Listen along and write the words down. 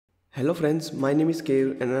Hello friends, my name is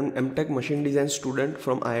Kev and I'm M.Tech Machine Design student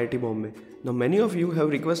from IIT Bombay. Now many of you have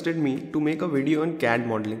requested me to make a video on CAD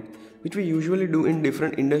modeling, which we usually do in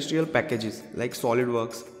different industrial packages like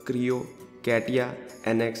SolidWorks, Creo, CATIA,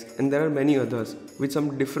 NX, and there are many others with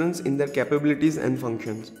some difference in their capabilities and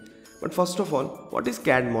functions. But first of all, what is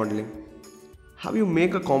CAD modeling? How you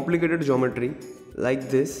make a complicated geometry like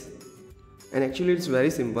this, and actually it's very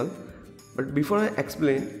simple. But before I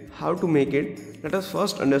explain how to make it, let us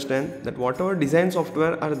first understand that whatever design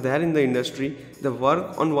software are there in the industry, they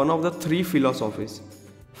work on one of the three philosophies.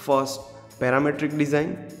 First, parametric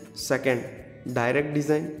design, second, direct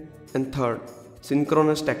design, and third,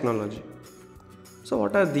 synchronous technology. So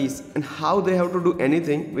what are these and how they have to do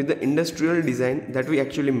anything with the industrial design that we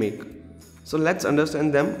actually make? So let's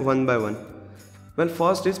understand them one by one. Well,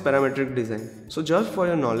 first is parametric design. So just for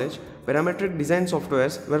your knowledge, parametric design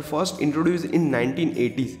softwares were first introduced in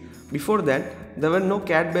 1980s. Before that, there were no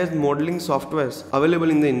CAD-based modeling softwares available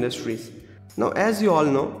in the industries. Now, as you all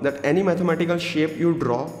know that any mathematical shape you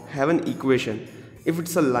draw have an equation. If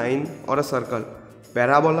it's a line or a circle,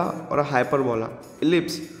 parabola or a hyperbola,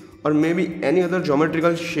 ellipse, or maybe any other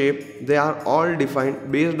geometrical shape, they are all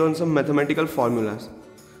defined based on some mathematical formulas.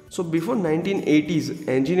 So before 1980s,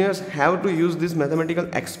 engineers have to use these mathematical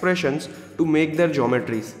expressions to make their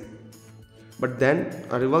geometries. But then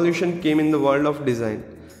a revolution came in the world of design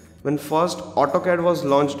when first AutoCAD was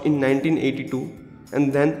launched in 1982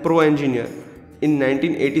 and then Pro Engineer in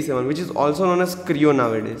 1987, which is also known as Creo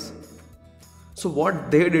nowadays. So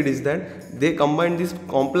what they did is that they combined these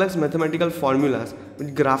complex mathematical formulas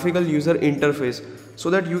with graphical user interface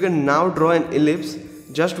so that you can now draw an ellipse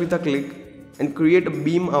just with a click and create a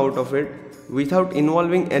beam out of it without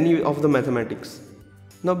involving any of the mathematics.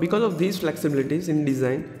 Now because of these flexibilities in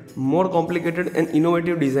design, more complicated and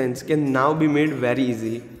innovative designs can now be made very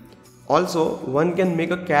easily. Also, one can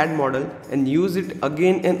make a CAD model and use it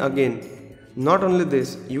again and again. Not only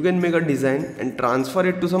this, you can make a design and transfer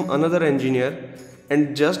it to some another engineer,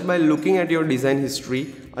 and just by looking at your design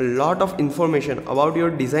history, a lot of information about your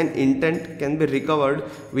design intent can be recovered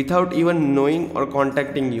without even knowing or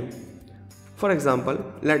contacting you. For example,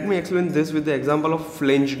 let me explain this with the example of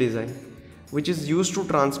flange design, which is used to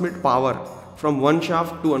transmit power from one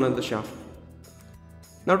shaft to another shaft.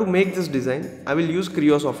 Now to make this design, I will use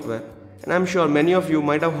Creo software, and I am sure many of you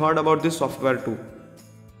might have heard about this software too.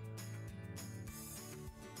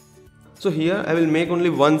 So here I will make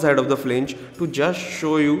only one side of the flange to just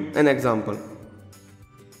show you an example.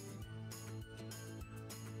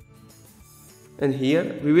 And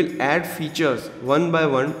here we will add features one by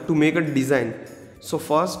one to make a design. So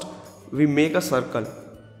first we make a circle.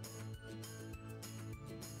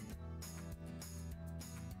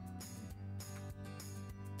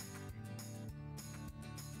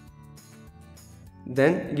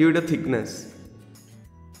 Then give it a thickness.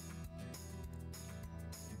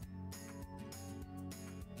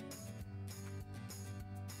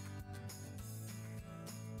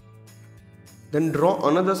 Then draw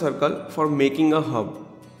another circle for making a hub.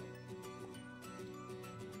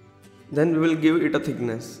 Then we will give it a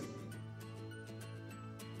thickness.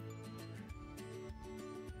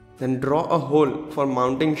 Then draw a hole for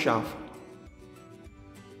mounting shaft.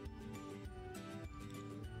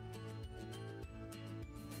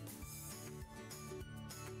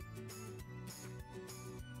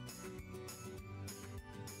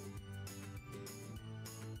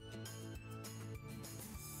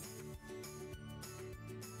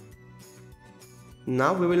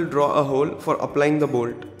 Now we will draw a hole for applying the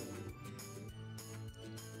bolt.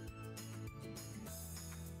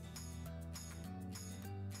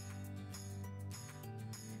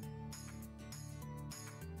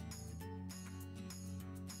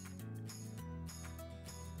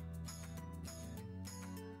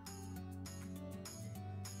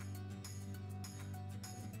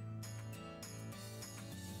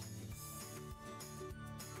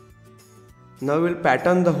 Now we will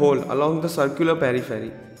pattern the hole along the circular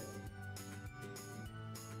periphery.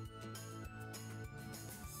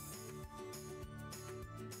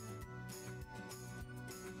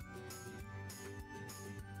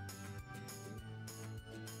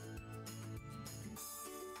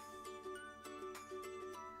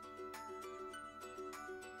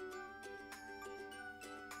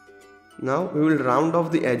 Now we will round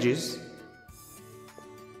off the edges.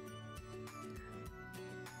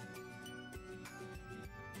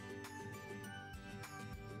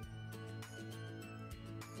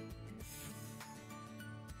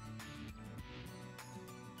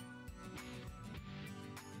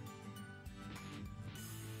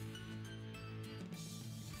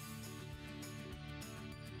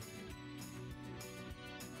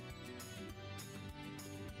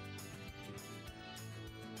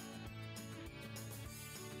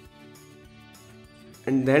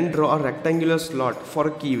 and then draw a rectangular slot for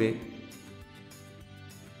a keyway.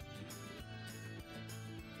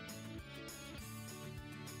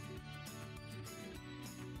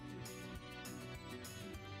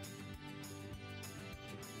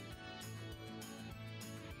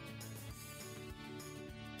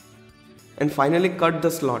 And finally cut the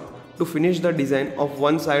slot to finish the design of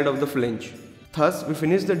one side of the flange. Thus, we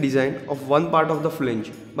finish the design of one part of the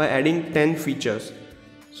flange by adding 10 features.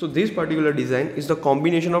 So this particular design is the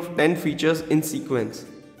combination of 10 features in sequence.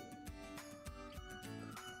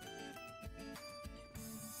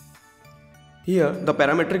 Here, the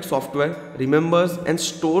parametric software remembers and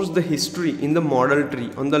stores the history in the model tree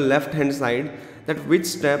on the left hand side, that which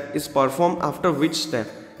step is performed after which step,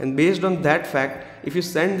 and based on that fact, if you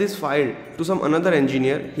send this file to some another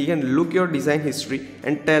engineer, he can look your design history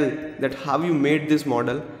and tell that how you made this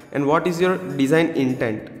model and what is your design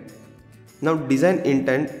intent. Now design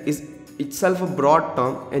intent is itself a broad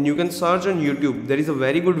term, and you can search on YouTube. There is a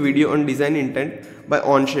very good video on design intent by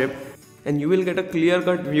Onshape, and you will get a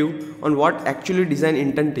clear-cut view on what actually design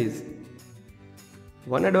intent is.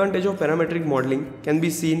 One advantage of parametric modeling can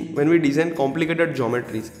be seen when we design complicated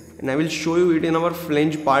geometries, and I will show you it in our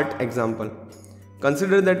flange part example.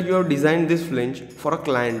 Consider that you have designed this flange for a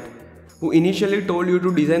client who initially told you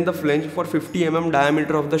to design the flange for 50 mm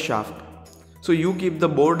diameter of the shaft. So you keep the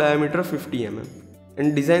bore diameter 50 mm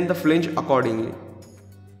and design the flange accordingly.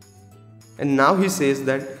 And now he says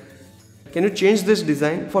that, can you change this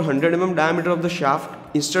design for 100 mm diameter of the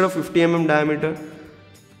shaft instead of 50 mm diameter?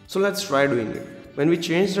 So let's try doing it. When we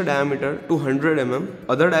change the diameter to 100 mm,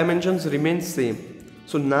 other dimensions remain same.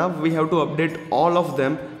 So now we have to update all of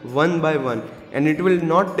them one by one, and it will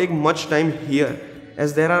not take much time here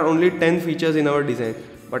as there are only 10 features in our design.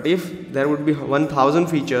 But if there would be 1000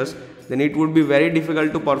 features, then it would be very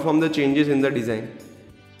difficult to perform the changes in the design.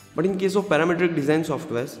 But in case of parametric design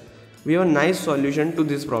softwares, we have a nice solution to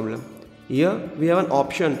this problem. Here we have an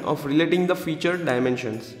option of relating the feature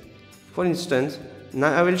dimensions. For instance,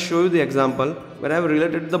 now I will show you the example where I have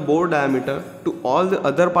related the bore diameter to all the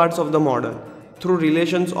other parts of the model through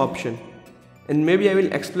relations option. And maybe I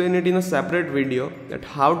will explain it in a separate video that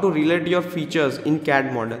how to relate your features in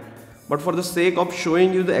CAD model. But for the sake of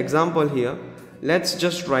showing you the example here, let's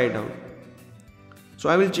just try it out. So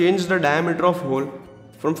I will change the diameter of hole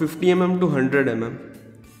from 50 mm to 100 mm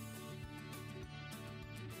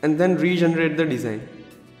and then regenerate the design.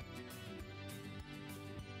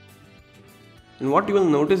 And what you will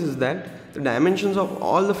notice is that the dimensions of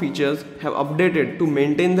all the features have updated to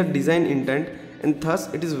maintain the design intent, and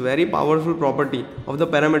thus it is very powerful property of the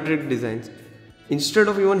parametric designs. Instead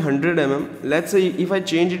of even 100 mm, let's say if I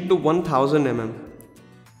change it to 1000 mm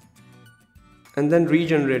and then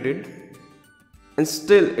regenerate it, and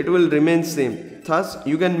still it will remain same. Thus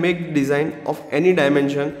you can make design of any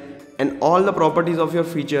dimension and all the properties of your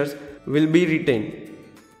features will be retained.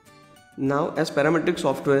 Now, as parametric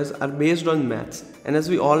softwares are based on maths, and as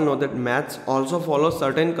we all know that maths also follows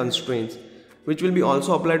certain constraints which will be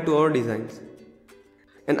also applied to our designs.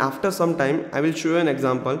 And after some time I will show you an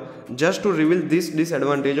example just to reveal this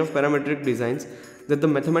disadvantage of parametric designs, that the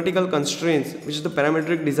mathematical constraints which the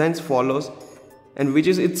parametric designs follows and which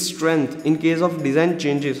is its strength in case of design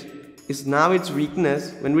changes is now its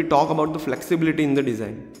weakness when we talk about the flexibility in the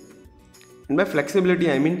design. And by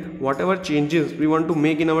flexibility I mean whatever changes we want to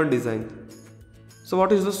make in our design. So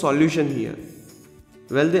what is the solution here?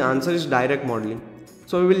 Well, the answer is direct modeling.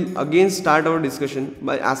 So we will again start our discussion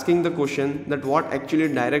by asking the question that what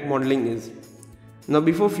actually direct modeling is. Now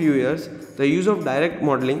before few years, the use of direct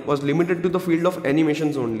modeling was limited to the field of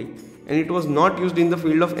animations only, and it was not used in the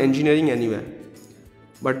field of engineering anywhere.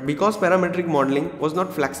 But because parametric modeling was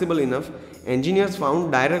not flexible enough, engineers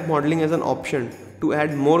found direct modeling as an option to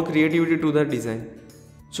add more creativity to their design.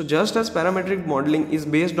 So just as parametric modeling is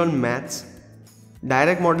based on maths,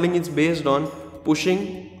 direct modeling is based on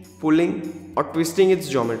pushing, pulling or twisting its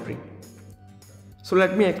geometry. So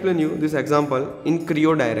let me explain you this example in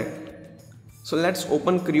Creo Direct. So let's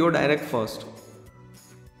open Creo Direct first.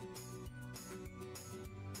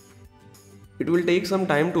 It will take some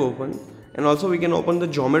time to open, and also we can open the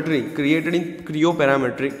geometry created in Creo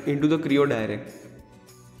Parametric into the Creo Direct.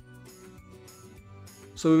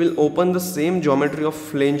 So we will open the same geometry of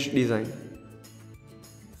flange design,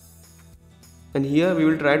 and here we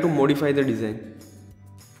will try to modify the design.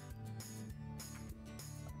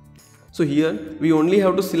 So here we only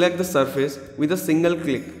have to select the surface with a single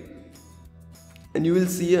click, and you will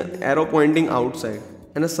see an arrow pointing outside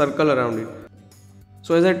and a circle around it.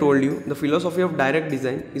 So as I told you, the philosophy of direct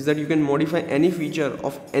design is that you can modify any feature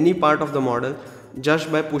of any part of the model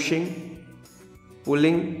just by pushing,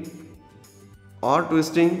 pulling or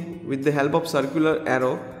twisting with the help of circular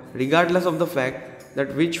arrow, regardless of the fact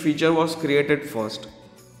that which feature was created first.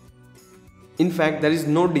 In fact, there is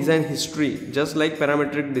no design history, just like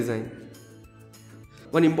parametric design.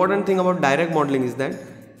 One important thing about direct modeling is that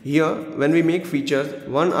here, when we make features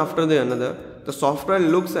one after the another, the software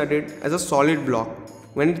looks at it as a solid block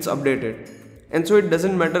when it's updated. And so it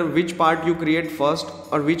doesn't matter which part you create first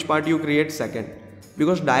or which part you create second,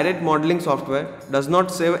 because direct modeling software does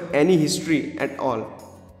not save any history at all,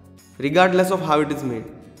 regardless of how it is made.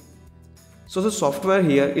 So the software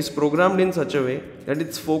here is programmed in such a way that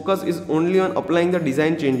its focus is only on applying the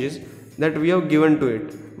design changes that we have given to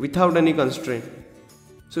it without any constraint.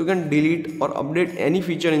 So you can delete or update any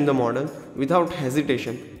feature in the model without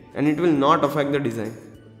hesitation, and it will not affect the design.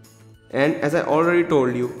 And as I already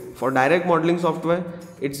told you, for direct modeling software,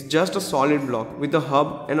 it's just a solid block with a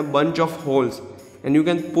hub and a bunch of holes, and you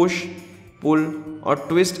can push, pull or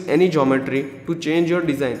twist any geometry to change your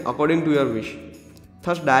design according to your wish.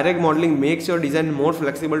 Thus, direct modeling makes your design more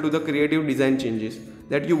flexible to the creative design changes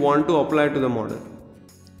that you want to apply to the model,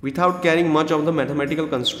 without carrying much of the mathematical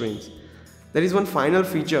constraints. There is one final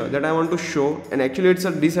feature that I want to show, and actually it's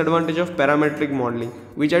a disadvantage of parametric modeling,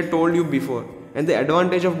 which I told you before, and the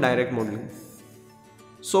advantage of direct modeling.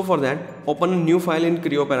 So for that, open a new file in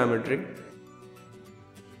Creo Parametric.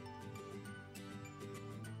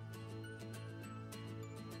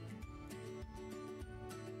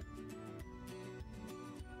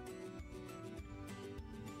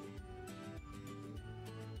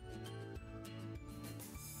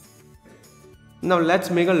 Now let's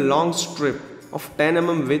make a long strip of 10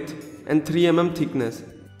 mm width and 3 mm thickness.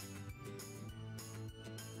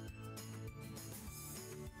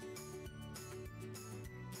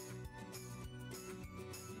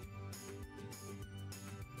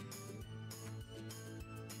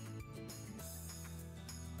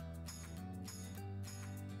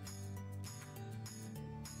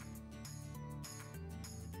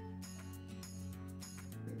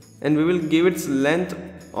 And we will give its length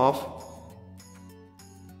of,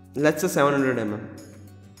 let's say, 700 mm,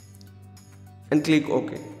 and click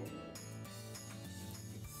OK.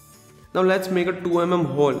 Now let's make a 2 mm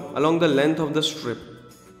hole along the length of the strip.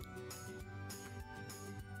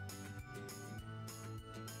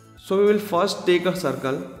 So we will first take a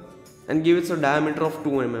circle and give it a diameter of 2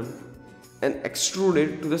 mm and extrude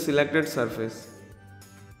it to the selected surface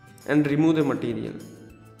and remove the material.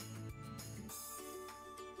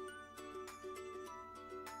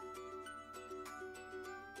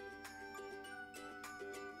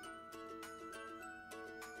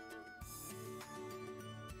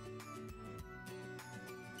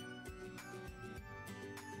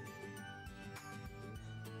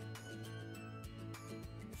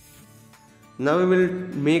 Now we will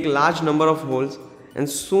make large number of holes, and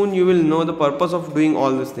soon you will know the purpose of doing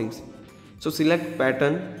all these things. So select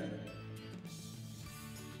pattern,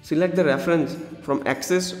 select the reference from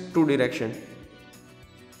axis to direction,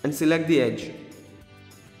 and select the edge.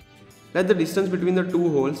 Let the distance between the two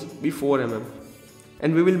holes be 4 mm,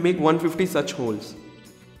 and we will make 150 such holes.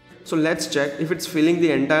 So let's check if it's filling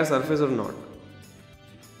the entire surface or not.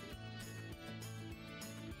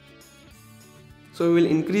 So we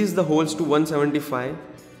will increase the holes to 175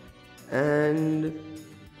 and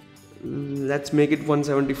let's make it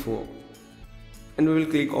 174, and we will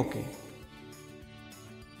click OK.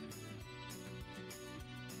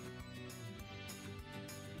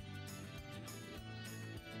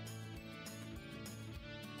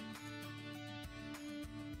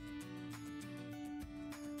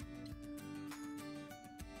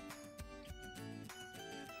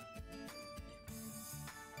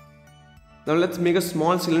 Now let's make a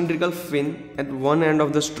small cylindrical fin at one end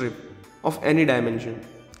of the strip of any dimension,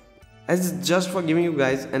 as just for giving you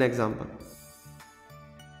guys an example.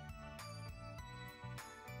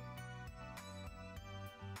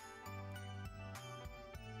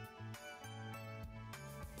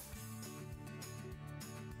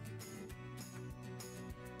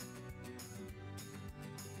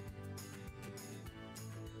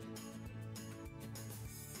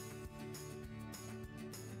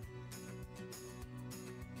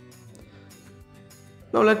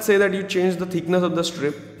 Now let's say that you change the thickness of the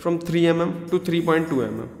strip from 3 mm to 3.2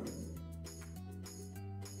 mm.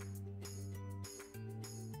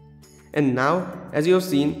 And now, as you have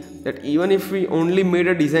seen, that even if we only made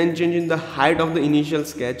a design change in the height of the initial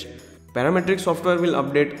sketch, parametric software will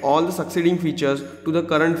update all the succeeding features to the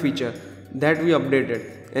current feature that we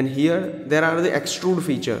updated. And here there are the extrude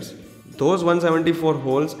features, those 174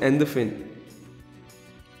 holes and the fin.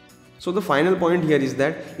 So the final point here is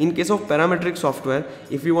that in case of parametric software,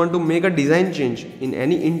 if you want to make a design change in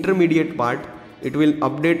any intermediate part, it will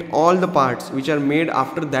update all the parts which are made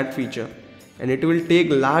after that feature, and it will take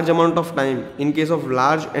large amount of time in case of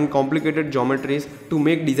large and complicated geometries to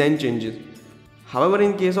make design changes. However,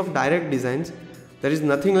 in case of direct designs, there is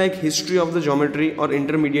nothing like history of the geometry or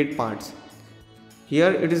intermediate parts.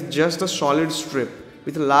 Here it is just a solid strip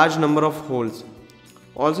with a large number of holes.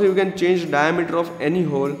 Also, you can change diameter of any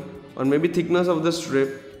hole or maybe thickness of the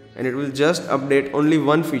strip, and it will just update only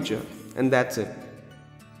one feature, and that's it.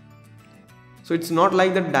 So it's not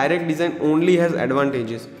like that direct design only has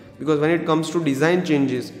advantages, because when it comes to design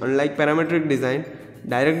changes, unlike parametric design,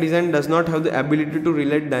 direct design does not have the ability to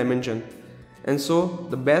relate dimension. And so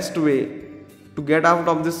the best way to get out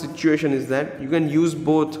of this situation is that you can use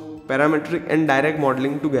both parametric and direct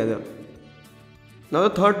modeling together. Now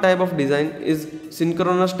the third type of design is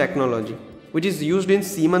synchronous technology, which is used in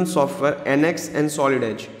Siemens software NX and Solid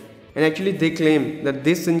Edge. And actually they claim that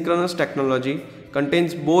this synchronous technology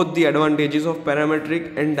contains both the advantages of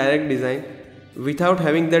parametric and direct design without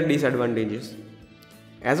having their disadvantages.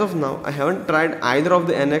 As of now, I haven't tried either of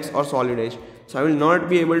the NX or Solid Edge, so I will not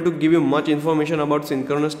be able to give you much information about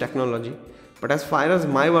synchronous technology. But as far as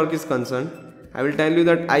my work is concerned, I will tell you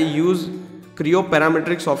that I use Creo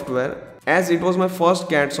parametric software, as it was my first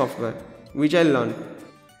CAD software which I learned.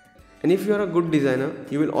 And if you are a good designer,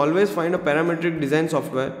 you will always find a parametric design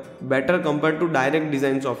software better compared to direct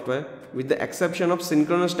design software, with the exception of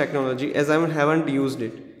synchronous technology, as I haven't used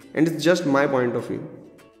it, and it's just my point of view.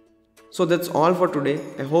 So that's all for today.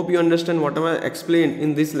 I hope you understand whatever I explained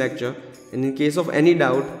in this lecture, and in case of any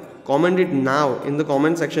doubt, comment it now in the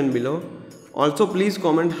comment section below. Also, please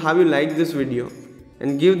comment how you like this video,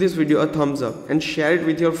 and give this video a thumbs up and share it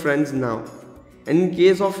with your friends now. And in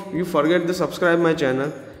case of you forget to subscribe my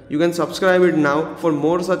channel, you can subscribe it now for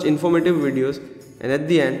more such informative videos. And at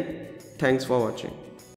the end, thanks for watching.